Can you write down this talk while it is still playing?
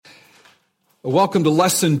Welcome to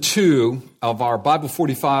Lesson 2 of our Bible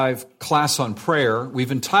 45 class on prayer.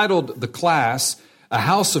 We've entitled the class, A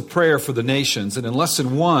House of Prayer for the Nations. And in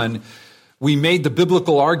Lesson 1, we made the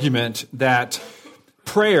biblical argument that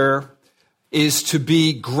prayer is to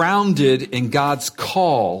be grounded in God's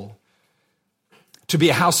call to be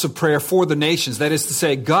a house of prayer for the nations. That is to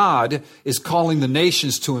say, God is calling the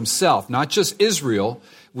nations to himself, not just Israel,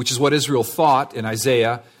 which is what Israel thought in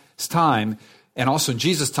Isaiah's time, and also in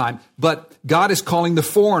Jesus' time, but God is calling the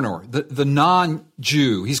foreigner, the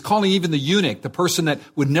non-Jew. He's calling even the eunuch, the person that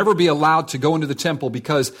would never be allowed to go into the temple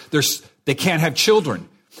because they can't have children.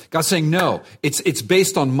 God's saying, no, it's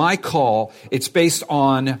based on my call. It's based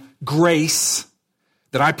on grace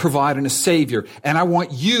that I provide in a Savior. And I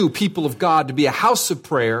want you, people of God, to be a house of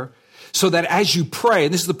prayer so that as you pray,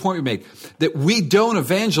 and this is the point we made, that we don't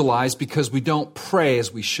evangelize because we don't pray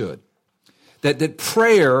as we should. That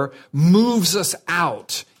prayer moves us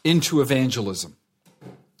out into evangelism.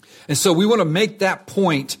 And so we want to make that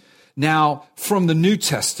point now from the New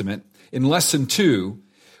Testament in Lesson 2,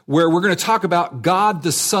 where we're going to talk about God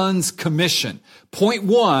the Son's commission. Point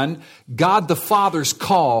 1, God the Father's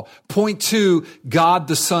call. Point 2, God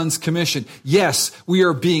the Son's commission. Yes, we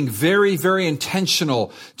are being very, very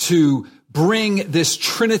intentional to bring this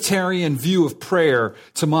Trinitarian view of prayer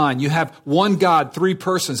to mind. You have one God, three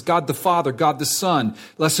persons, God the Father, God the Son.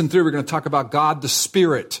 Lesson 3, we're going to talk about God the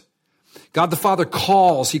Spirit. God the Father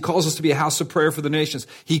calls. He calls us to be a house of prayer for the nations.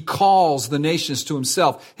 He calls the nations to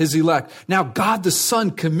himself, his elect. Now, God the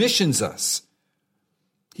Son commissions us.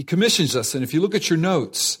 He commissions us. And if you look at your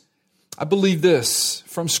notes, I believe this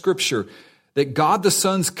from Scripture, that God the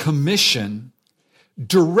Son's commission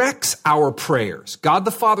directs our prayers. God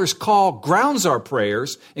the Father's call grounds our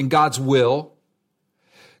prayers in God's will.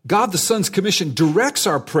 God the Son's commission directs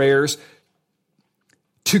our prayers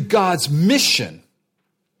to God's mission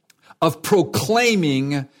of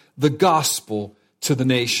proclaiming the gospel to the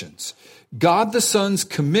nations. God the Son's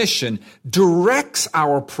commission directs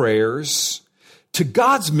our prayers to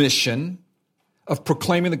God's mission of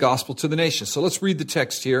proclaiming the gospel to the nations. So let's read the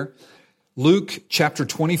text here. Luke chapter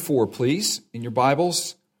 24, please, in your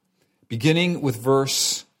Bibles, beginning with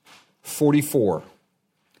verse 44.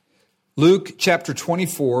 Luke chapter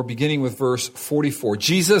 24, beginning with verse 44.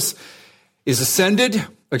 Jesus is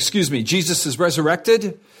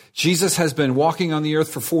resurrected. Jesus has been walking on the earth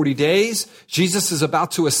for 40 days. Jesus is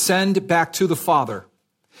about to ascend back to the Father.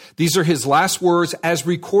 These are his last words as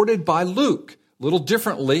recorded by Luke. A little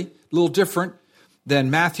different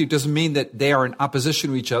than Matthew. Doesn't mean that they are in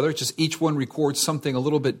opposition to each other. It's just each one records something a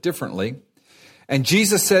little bit differently. And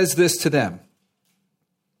Jesus says this to them.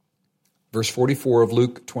 Verse 44 of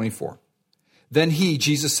Luke 24. Then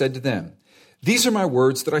Jesus said to them, "These are my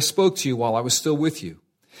words that I spoke to you while I was still with you,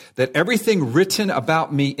 that everything written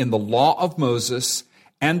about me in the law of Moses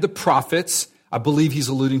and the prophets," I believe he's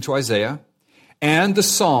alluding to Isaiah, "and the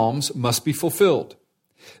Psalms must be fulfilled."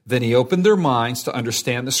 Then he opened their minds to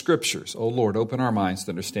understand the Scriptures. Oh Lord, open our minds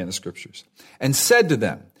to understand the Scriptures. And said to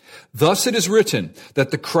them, "Thus it is written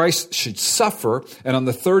that the Christ should suffer and on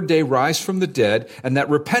the third day rise from the dead, and that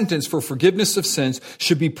repentance for forgiveness of sins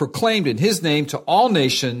should be proclaimed in his name to all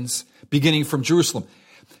nations, beginning from Jerusalem."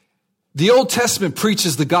 The Old Testament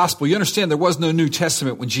preaches the gospel. You understand there was no New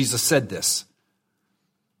Testament when Jesus said this.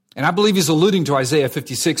 And I believe he's alluding to Isaiah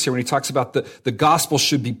 56 here when he talks about the gospel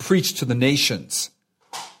should be preached to the nations.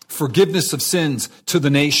 Forgiveness of sins to the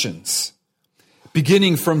nations,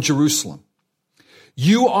 beginning from Jerusalem.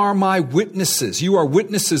 "You are my witnesses. You are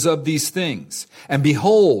witnesses of these things. And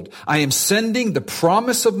behold, I am sending the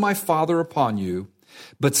promise of my Father upon you,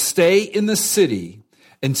 but stay in the city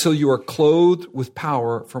until you are clothed with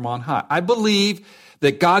power from on high." I believe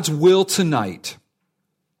that God's will tonight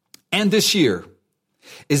and this year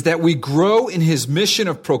is that we grow in his mission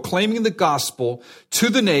of proclaiming the gospel to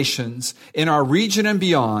the nations in our region and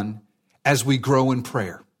beyond as we grow in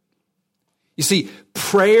prayer. You see,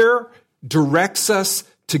 prayer directs us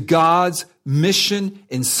to God's mission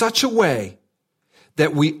in such a way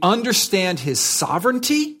that we understand his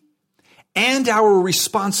sovereignty and our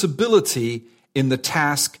responsibility in the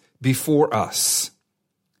task before us.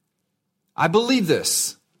 I believe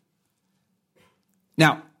this.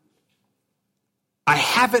 Now, I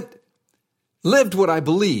haven't lived what I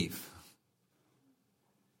believe,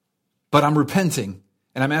 but I'm repenting,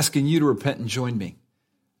 and I'm asking you to repent and join me.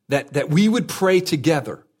 That we would pray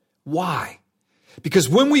together. Why? Because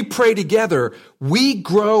when we pray together, we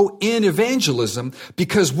grow in evangelism,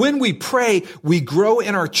 because when we pray, we grow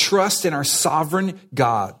in our trust in our sovereign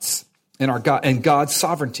gods. and God's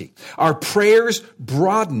sovereignty. Our prayers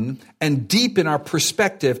broaden and deepen our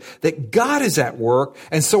perspective that God is at work,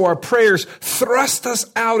 and so our prayers thrust us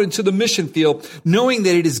out into the mission field, knowing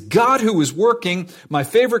that it is God who is working. My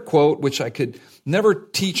favorite quote, which I could never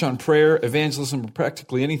teach on prayer, evangelism, or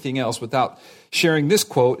practically anything else without sharing this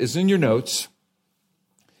quote, is in your notes.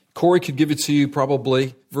 Corey could give it to you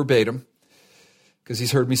probably verbatim, because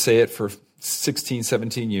he's heard me say it for 16,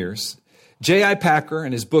 17 years. J.I. Packer,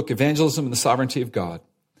 in his book, Evangelism and the Sovereignty of God.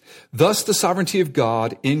 Thus, the sovereignty of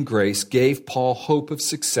God in grace gave Paul hope of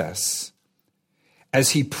success as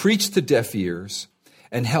he preached to deaf ears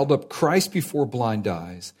and held up Christ before blind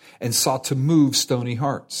eyes and sought to move stony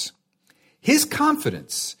hearts. His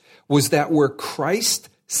confidence was that where Christ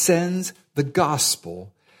sends the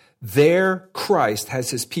gospel, there Christ has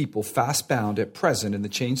his people fast bound at present in the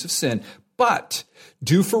chains of sin, but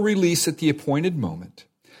due for release at the appointed moment,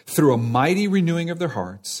 through a mighty renewing of their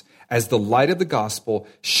hearts, as the light of the gospel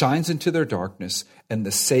shines into their darkness, and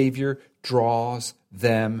the Savior draws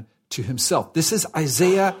them to himself. This is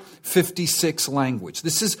Isaiah 56 language.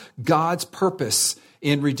 This is God's purpose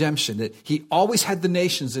in redemption, that he always had the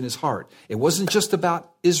nations in his heart. It wasn't just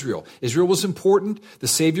about Israel. Israel was important. The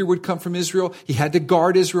Savior would come from Israel. He had to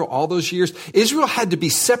guard Israel all those years. Israel had to be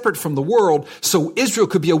separate from the world so Israel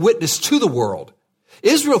could be a witness to the world.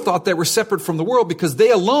 Israel thought they were separate from the world because they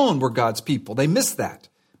alone were God's people. They missed that.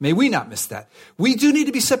 May we not miss that. We do need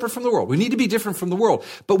to be separate from the world. We need to be different from the world,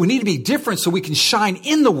 but we need to be different so we can shine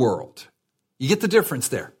in the world. You get the difference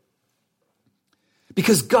there.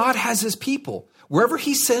 Because God has his people. Wherever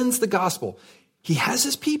he sends the gospel, he has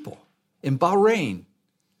his people in Bahrain,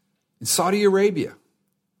 in Saudi Arabia,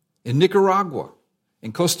 in Nicaragua,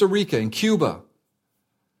 in Costa Rica, in Cuba,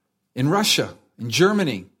 in Russia, in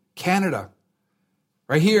Germany, Canada,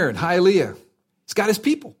 right here in Hialeah. He's got his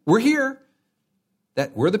people. We're here.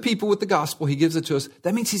 That we're the people with the gospel. He gives it to us.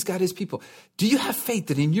 That means he's got his people. Do you have faith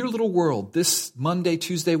that in your little world, this Monday,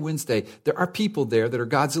 Tuesday, Wednesday, there are people there that are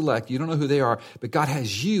God's elect? You don't know who they are, but God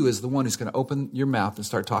has you as the one who's going to open your mouth and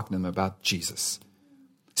start talking to them about Jesus.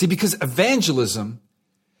 See, because evangelism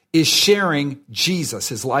is sharing Jesus,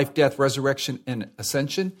 his life, death, resurrection, and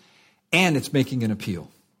ascension, and it's making an appeal.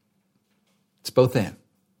 It's both and.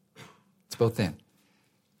 It's both and.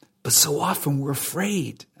 But so often we're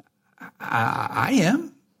afraid. I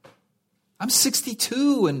am. I'm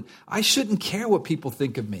 62 and I shouldn't care what people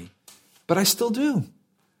think of me, but I still do.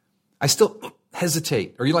 I still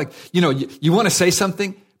hesitate. Or you want to say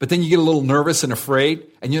something, but then you get a little nervous and afraid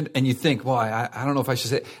and you think, well, I don't know if I should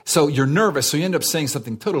say it. So you're nervous. So you end up saying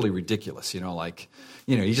something totally ridiculous, you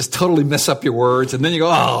just totally mess up your words. And then you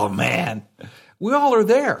go, oh man, we all are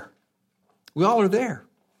there. We all are there.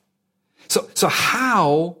 So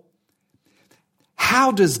how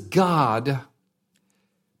does God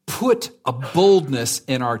put a boldness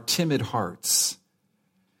in our timid hearts?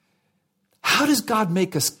 How does God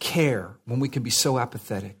make us care when we can be so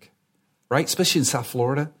apathetic, right? Especially in South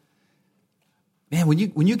Florida. Man, when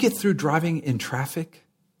you get through driving in traffic,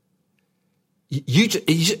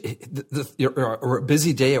 or a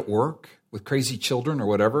busy day at work with crazy children or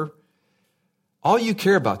whatever, all you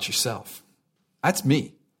care about yourself. That's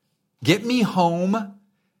me. Get me home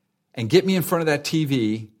and get me in front of that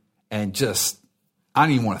TV and I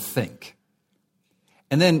don't even want to think.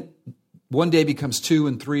 And then one day becomes 2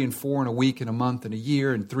 and 3 and 4 and a week and a month and a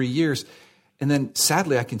year and 3 years. And then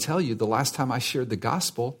sadly, I can tell you the last time I shared the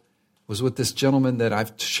gospel was with this gentleman that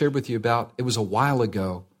I've shared with you about. It was a while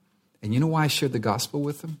ago. And you know why I shared the gospel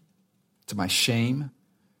with him? To my shame.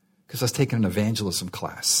 Because I was taking an evangelism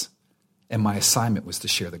class. And my assignment was to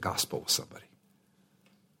share the gospel with somebody.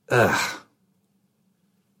 Ugh.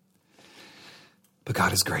 But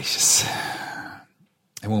God is gracious.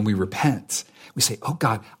 And when we repent, we say, oh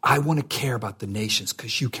God, I want to care about the nations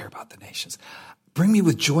because you care about the nations. Bring me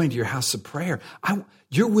with joy into your house of prayer.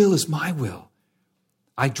 Your will is my will.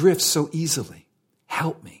 I drift so easily.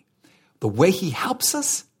 Help me. The way he helps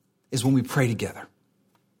us is when we pray together.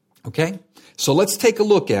 Okay? So let's take a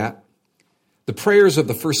look at the prayers of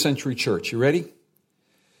the first century church. You ready?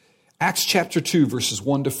 Acts chapter 2, verses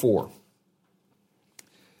 1 to 4.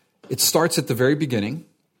 It starts at the very beginning,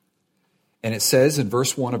 and it says in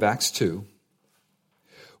verse 1 of Acts 2,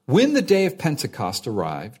 when the day of Pentecost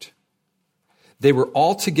arrived, they were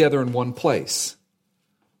all together in one place.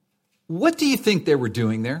 What do you think they were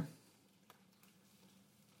doing there?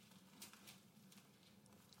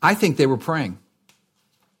 I think they were praying.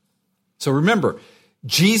 So remember,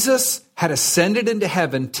 Jesus had ascended into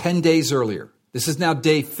heaven 10 days earlier. This is now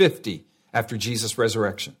day 50 after Jesus'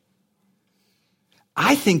 resurrection.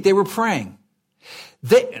 I think they were praying.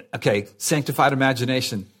 Sanctified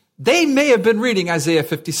imagination. they may have been reading Isaiah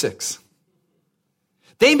 56.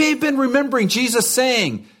 They may have been remembering Jesus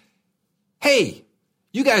saying, hey,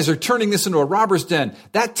 you guys are turning this into a robber's den.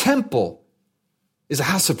 That temple is a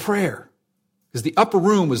house of prayer. Because the upper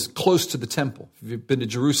room was close to the temple. If you've been to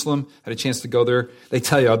Jerusalem, had a chance to go there, they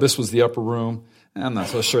tell you, oh, this was the upper room. I'm not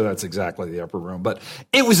so sure that's exactly the upper room, but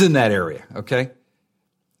it was in that area, okay?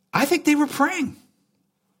 I think they were praying.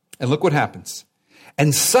 And look what happens.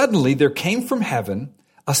 And suddenly there came from heaven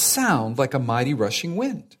a sound like a mighty rushing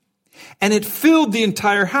wind. And it filled the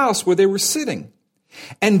entire house where they were sitting.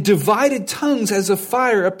 And divided tongues as of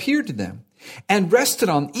fire appeared to them and rested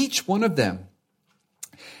on each one of them.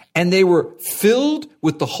 And they were filled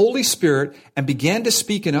with the Holy Spirit and began to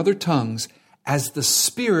speak in other tongues as the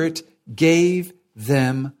Spirit gave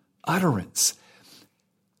them utterance.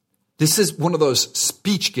 This is one of those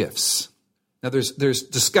speech gifts. Now there's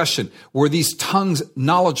discussion. Were these tongues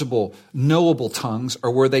knowledgeable, knowable tongues,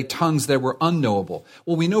 or were they tongues that were unknowable?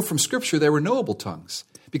 Well, we know from Scripture they were knowable tongues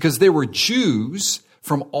because there were Jews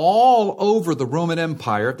from all over the Roman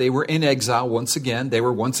Empire. They were in exile once again. They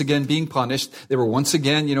were once again being punished. They were once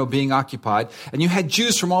again, being occupied. And you had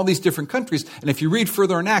Jews from all these different countries. And if you read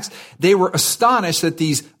further in Acts, they were astonished that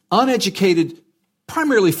these uneducated,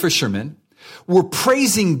 primarily fishermen, were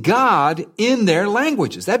praising God in their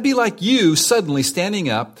languages. That'd be like you suddenly standing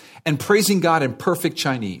up and praising God in perfect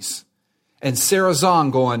Chinese. And Sarah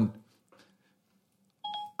Zong going,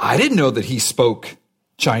 I didn't know that he spoke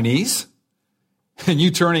Chinese. And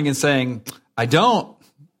you turning and saying, I don't,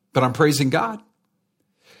 but I'm praising God.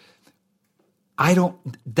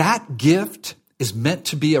 That gift is meant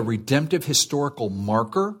to be a redemptive historical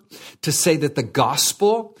marker to say that the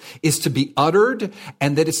gospel is to be uttered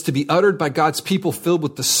and that it's to be uttered by God's people filled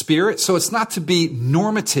with the Spirit. So it's not to be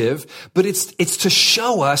normative, but it's to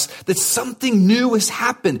show us that something new has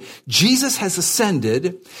happened. Jesus has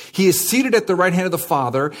ascended. He is seated at the right hand of the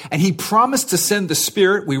Father, and he promised to send the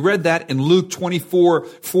Spirit. We read that in Luke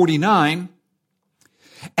 24:49.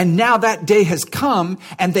 And now that day has come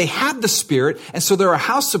and they have the Spirit. And so they're a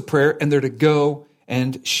house of prayer and they're to go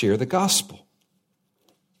and share the gospel.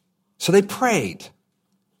 So they prayed.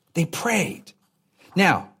 They prayed.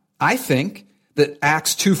 Now, I think that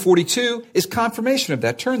Acts 2:42 is confirmation of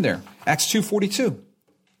that. Turn there. Acts 2:42.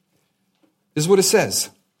 This is what it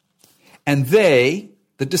says. And they,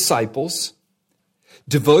 the disciples,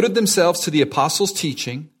 devoted themselves to the apostles'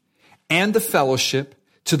 teaching and the fellowship,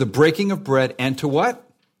 to the breaking of bread, and to what?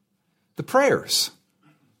 The prayers.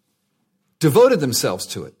 Devoted themselves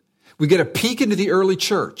to it. We get a peek into the early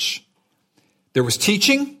church. There was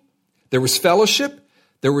teaching, there was fellowship,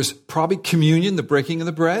 there was probably communion, the breaking of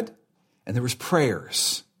the bread, and there was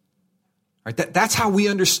prayers. All right, that's how we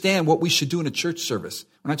understand what we should do in a church service.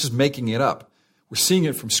 We're not just making it up. We're seeing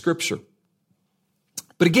it from Scripture.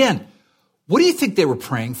 But again, what do you think they were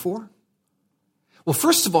praying for? Well,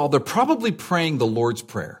 first of all, they're probably praying the Lord's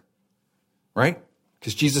Prayer, right?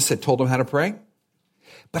 Because Jesus had told them how to pray.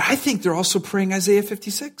 But I think they're also praying Isaiah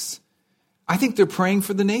 56. I think they're praying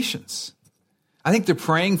for the nations. I think they're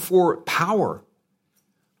praying for power,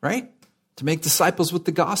 right? To make disciples with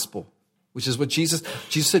the gospel, which is what Jesus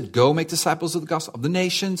said, go make disciples of the gospel, of the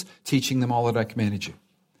nations, teaching them all that I commanded you.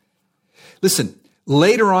 Listen,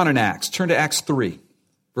 later on in Acts, turn to Acts 3,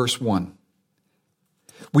 verse 1.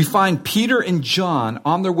 We find Peter and John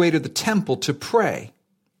on their way to the temple to pray.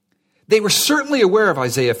 They were certainly aware of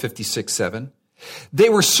Isaiah 56:7. They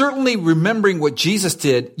were certainly remembering what Jesus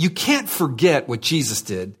did. You can't forget what Jesus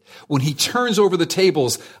did when he turns over the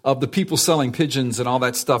tables of the people selling pigeons and all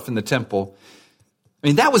that stuff in the temple. I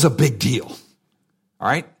mean, that was a big deal. All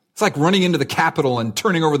right? It's like running into the Capitol and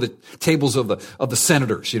turning over the tables of the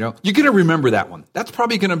senators, You're going to remember that one. That's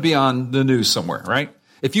probably going to be on the news somewhere, right?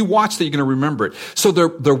 If you watch that, you're going to remember it. So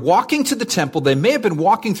they're walking to the temple. They may have been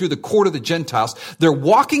walking through the court of the Gentiles. They're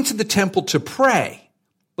walking to the temple to pray.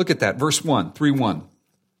 Look at that, verse 1, 3:1.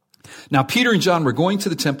 Now Peter and John were going to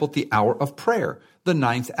the temple at the hour of prayer, the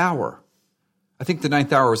 9th hour. I think the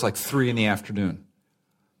 9th hour was like 3 p.m.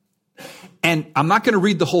 And I'm not going to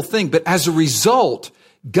read the whole thing, but as a result,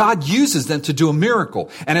 God uses them to do a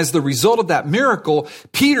miracle. And as the result of that miracle,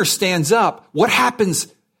 Peter stands up. What happens?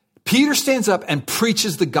 Peter stands up and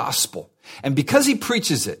preaches the gospel. And because he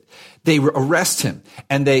preaches it, they arrest him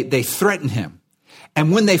and they threaten him.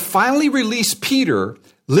 And when they finally release Peter,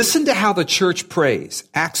 listen to how the church prays.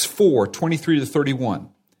 Acts 4:23-31.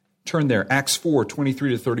 Turn there. Acts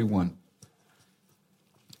 4:23-31.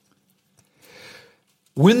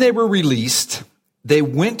 When they were released, they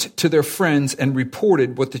went to their friends and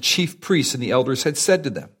reported what the chief priests and the elders had said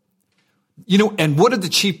to them. And what did the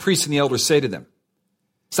chief priests and the elders say to them?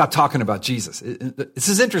 Stop talking about Jesus. This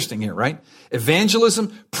is interesting here, right?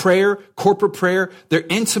 Evangelism, prayer, corporate prayer, they're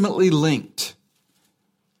intimately linked.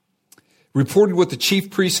 Reported what the chief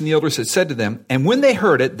priests and the elders had said to them. And when they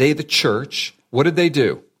heard it, they, the church, what did they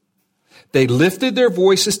do? They lifted their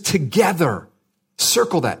voices together.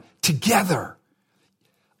 Circle that. Together.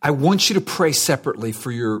 I want you to pray separately for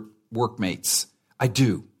your workmates. I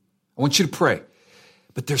do. I want you to pray.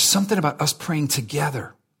 But there's something about us praying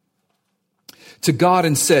together. To God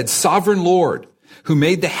and said, Sovereign Lord, who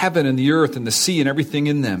made the heaven and the earth and the sea and everything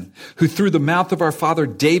in them, who through the mouth of our father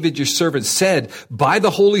David, your servant, said by the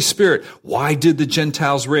Holy Spirit, why did the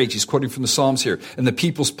Gentiles rage? He's quoting from the Psalms here. And the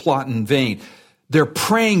people's plot in vain. They're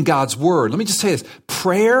praying God's word. Let me just say this.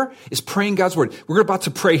 Prayer is praying God's word. We're about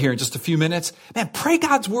to pray here in just a few minutes. Man, pray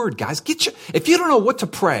God's word, guys. If you don't know what to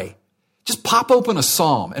pray, just pop open a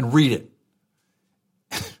psalm and read it.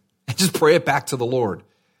 And just pray it back to the Lord.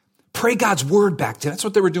 Pray God's word back to him. That's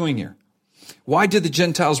what they were doing here. Why did the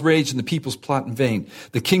Gentiles rage and the people's plot in vain?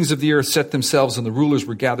 The kings of the earth set themselves and the rulers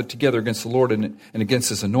were gathered together against the Lord and against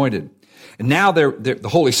his anointed. And now the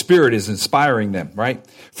Holy Spirit is inspiring them, right?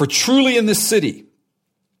 For truly in this city,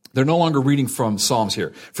 they're no longer reading from Psalms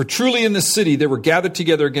here. For truly in this city, they were gathered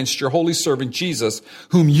together against your holy servant Jesus,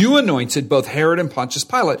 whom you anointed, both Herod and Pontius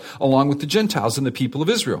Pilate, along with the Gentiles and the people of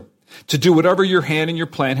Israel, to do whatever your hand and your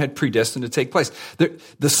plan had predestined to take place.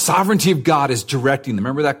 The sovereignty of God is directing them.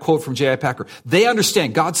 Remember that quote from J.I. Packer? They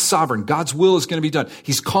understand God's sovereign. God's will is going to be done.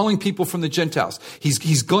 He's calling people from the Gentiles.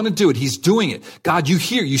 He's going to do it. He's doing it. God, you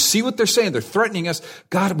hear, you see what they're saying. They're threatening us.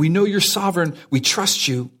 God, we know you're sovereign. We trust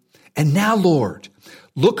you. And now, Lord,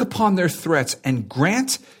 look upon their threats and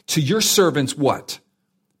grant to your servants what?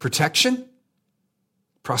 Protection?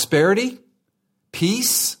 Prosperity?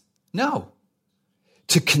 Peace? No.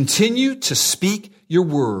 To continue to speak your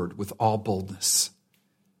word with all boldness.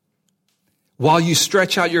 While you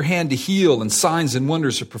stretch out your hand to heal and signs and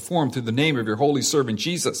wonders are performed through the name of your holy servant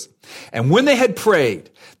Jesus. And when they had prayed,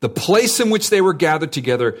 the place in which they were gathered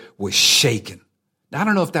together was shaken. Now, I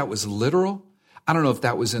don't know if that was literal. I don't know if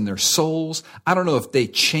that was in their souls. I don't know if they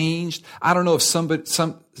changed. I don't know if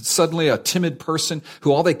suddenly a timid person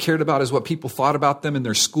who all they cared about is what people thought about them in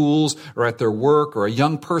their schools or at their work, or a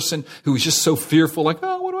young person who was just so fearful, like,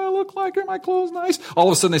 oh, what do I look like? Are my clothes nice? All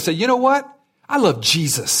of a sudden they say, you know what? I love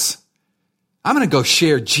Jesus. I'm going to go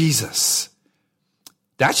share Jesus.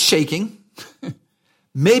 That's shaking.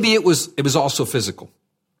 Maybe it was also physical.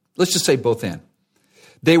 Let's just say both and.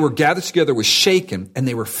 They were gathered together, was shaken, and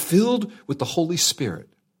they were filled with the Holy Spirit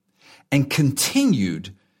and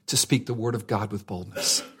continued to speak the word of God with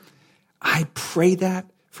boldness. I pray that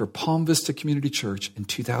for Palm Vista Community Church in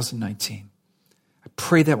 2019. I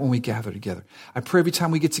pray that when we gather together. I pray every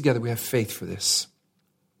time we get together, we have faith for this.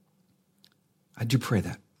 I do pray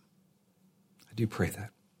that. I do pray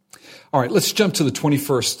that. All right, let's jump to the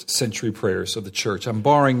 21st century prayers of the church. I'm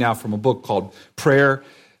borrowing now from a book called Prayer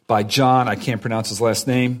by John, I can't pronounce his last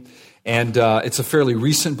name, and it's a fairly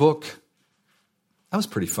recent book. That was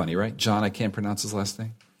pretty funny, right? John, I can't pronounce his last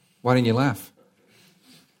name. Why didn't you laugh?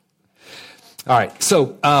 All right,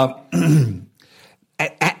 so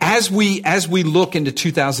as we look into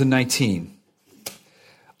 2019,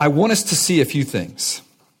 I want us to see a few things.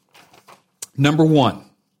 Number one,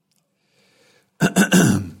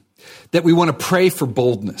 that we want to pray for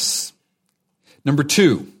boldness. Number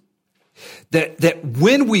two, that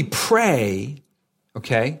when we pray,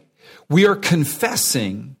 okay, we are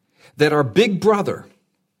confessing that our big brother,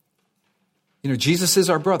 Jesus is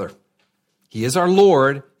our brother. He is our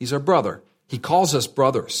Lord. He's our brother. He calls us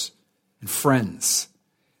brothers and friends.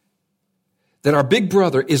 That our big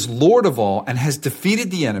brother is Lord of all and has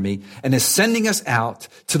defeated the enemy and is sending us out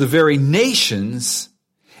to the very nations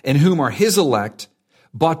in whom are his elect,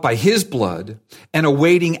 bought by his blood, and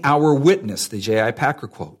awaiting our witness, the J.I. Packer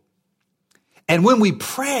quote. And when we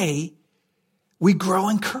pray, we grow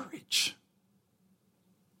in courage.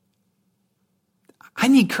 I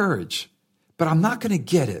need courage, but I'm not going to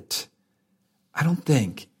get it, I don't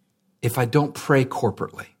think, if I don't pray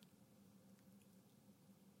corporately.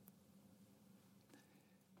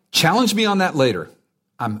 Challenge me on that later.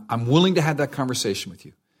 I'm willing to have that conversation with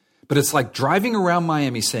you. But it's like driving around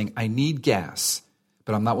Miami saying, I need gas,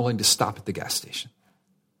 but I'm not willing to stop at the gas station.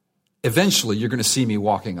 Eventually, you're going to see me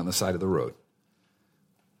walking on the side of the road.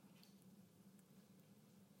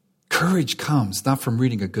 Courage comes not from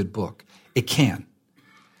reading a good book. It can.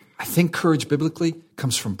 I think courage biblically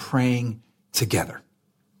comes from praying together.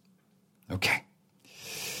 Okay.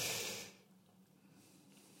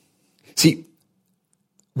 See,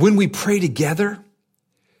 when we pray together,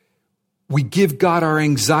 we give God our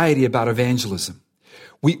anxiety about evangelism.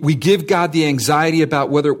 We give God the anxiety about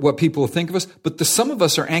what people will think of us, but some of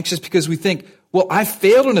us are anxious because we think, well, I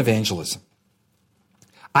failed in evangelism.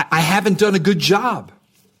 I haven't done a good job.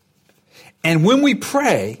 And when we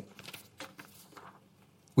pray,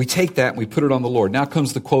 we take that and we put it on the Lord. Now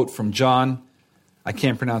comes the quote from John. I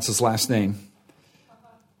can't pronounce his last name.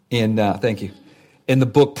 Thank you. In the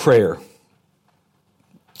book Prayer.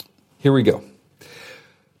 Here we go.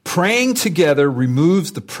 Praying together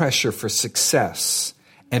removes the pressure for success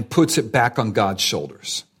and puts it back on God's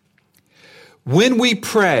shoulders. When we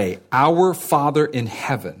pray, Our Father in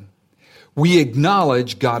heaven, we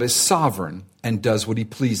acknowledge God is sovereign and does what he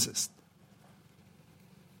pleases.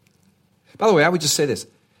 By the way, I would just say this.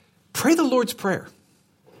 Pray the Lord's Prayer.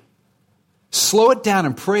 Slow it down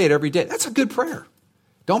and pray it every day. That's a good prayer.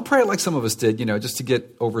 Don't pray it like some of us did, just to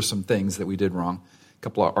get over some things that we did wrong. A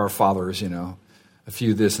couple of our fathers, a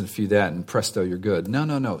few this and a few that, and presto, you're good.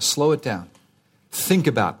 No. Slow it down. Think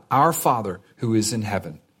about our Father who is in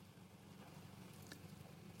heaven.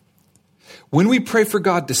 When we pray for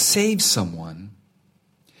God to save someone,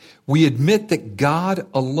 we admit that God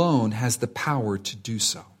alone has the power to do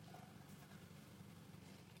so.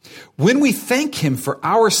 When we thank him for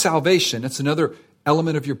our salvation, that's another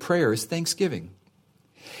element of your prayer, is thanksgiving.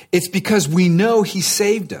 It's because we know he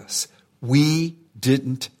saved us. We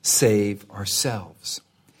didn't save ourselves.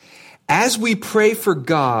 As we pray to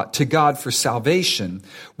God for salvation,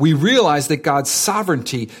 we realize that God's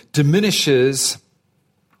sovereignty diminishes,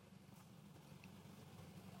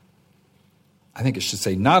 I think it should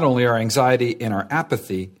say, not only our anxiety and our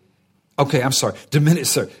apathy.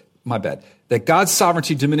 My bad. That God's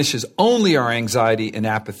sovereignty diminishes only our anxiety and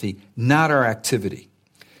apathy, not our activity.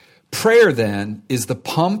 Prayer, then, is the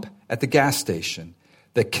pump at the gas station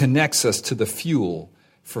that connects us to the fuel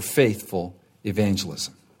for faithful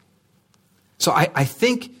evangelism. So I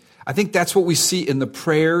think that's what we see in the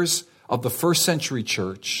prayers of the first century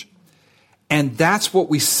church, and that's what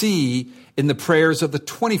we see in the prayers of the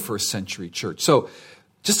 21st century church. So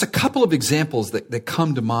just a couple of examples that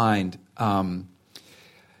come to mind, and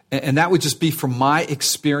that would just be from my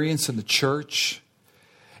experience in the church.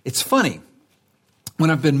 It's funny. When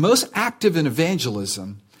I've been most active in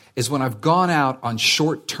evangelism is when I've gone out on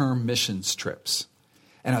short-term missions trips.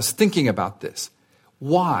 And I was thinking about this.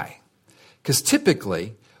 Why? Because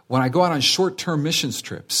typically, when I go out on short-term missions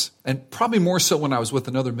trips, and probably more so when I was with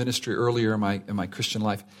another ministry earlier in my Christian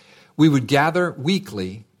life, we would gather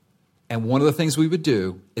weekly, and one of the things we would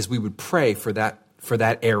do is we would pray for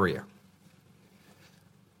that area.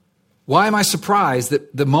 Why am I surprised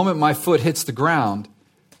that the moment my foot hits the ground,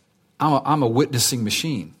 I'm a witnessing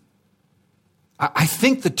machine? I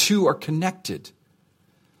think the two are connected.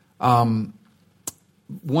 One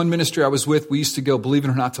ministry I was with, we used to go, believe it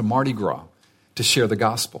or not, to Mardi Gras to share the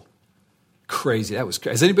gospel. Crazy. That was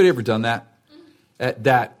crazy. Has anybody ever done that?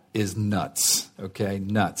 That is nuts. Okay,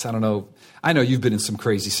 nuts. I don't know. I know you've been in some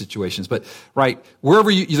crazy situations, but right,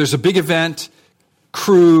 wherever there's a big event,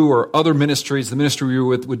 crew or other ministries, the ministry we were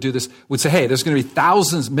with would do this, would say, hey, there's going to be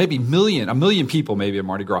thousands, maybe a million people maybe at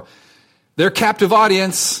Mardi Gras. They're captive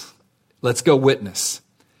audience. Let's go witness.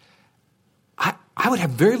 I would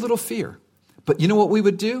have very little fear. But you know what we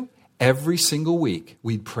would do? Every single week,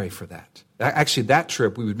 we'd pray for that. Actually, that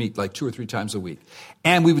trip, we would meet like 2 or 3 times a week.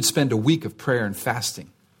 And we would spend a week of prayer and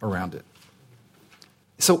fasting around it.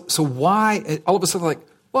 So why, all of a sudden, like,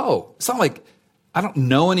 whoa, it's not like I don't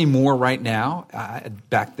know anymore right now.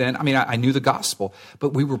 Back then, I knew the gospel,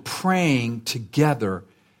 but we were praying together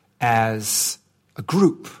as a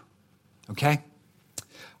group, okay?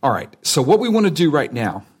 All right, so what we want to do right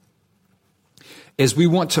now is we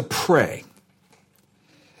want to pray.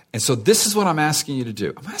 And so this is what I'm asking you to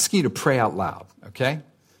do. I'm asking you to pray out loud, okay?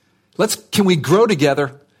 Can we grow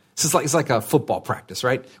together? It's like a football practice,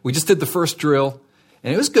 right? We just did the first drill,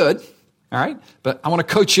 and it was good, all right? But I want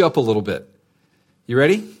to coach you up a little bit. You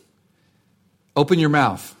ready? Open your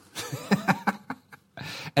mouth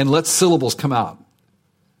and let syllables come out.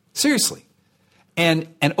 Seriously. And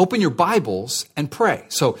open your Bibles and pray.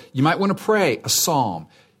 So you might want to pray a psalm.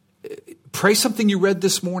 Pray something you read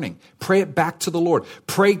this morning. Pray it back to the Lord.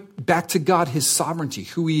 Pray back to God, his sovereignty,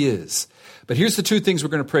 who he is. But here's the 2 things we're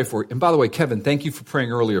going to pray for. And by the way, Kevin, thank you for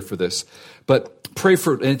praying earlier for this. But pray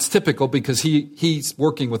for, and it's typical because he's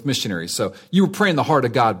working with missionaries. So you were praying the heart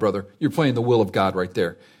of God, brother. You're praying the will of God right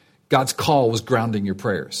there. God's call was grounding your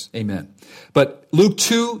prayers. Amen. But Luke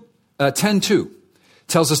 10:2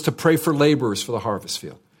 tells us to pray for laborers for the harvest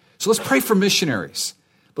field. So let's pray for missionaries.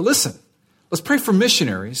 But listen, let's pray for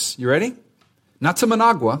missionaries. You ready? Not to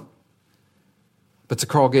Managua, but to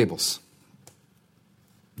Coral Gables.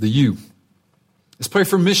 The U. Let's pray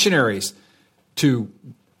for missionaries to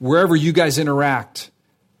wherever you guys interact,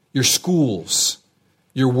 your schools,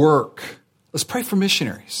 your work. Let's pray for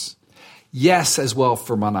missionaries. Yes, as well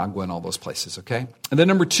for Managua and all those places, okay? And then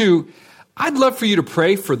number 2, I'd love for you to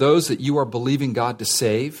pray for those that you are believing God to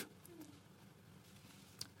save.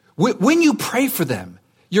 When you pray for them,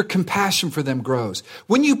 your compassion for them grows.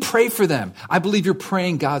 When you pray for them, I believe you're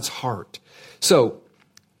praying God's heart. So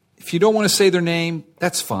if you don't want to say their name,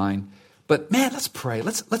 that's fine. But man, let's pray.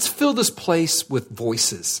 Let's fill this place with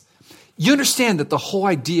voices. You understand that the whole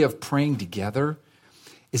idea of praying together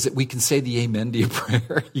is that we can say the amen to your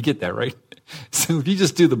prayer. You get that, right? So if you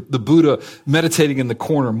just do the Buddha meditating in the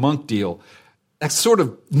corner monk deal, that sort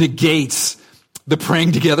of negates the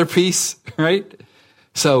praying together piece, right?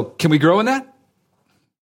 So can we grow in that?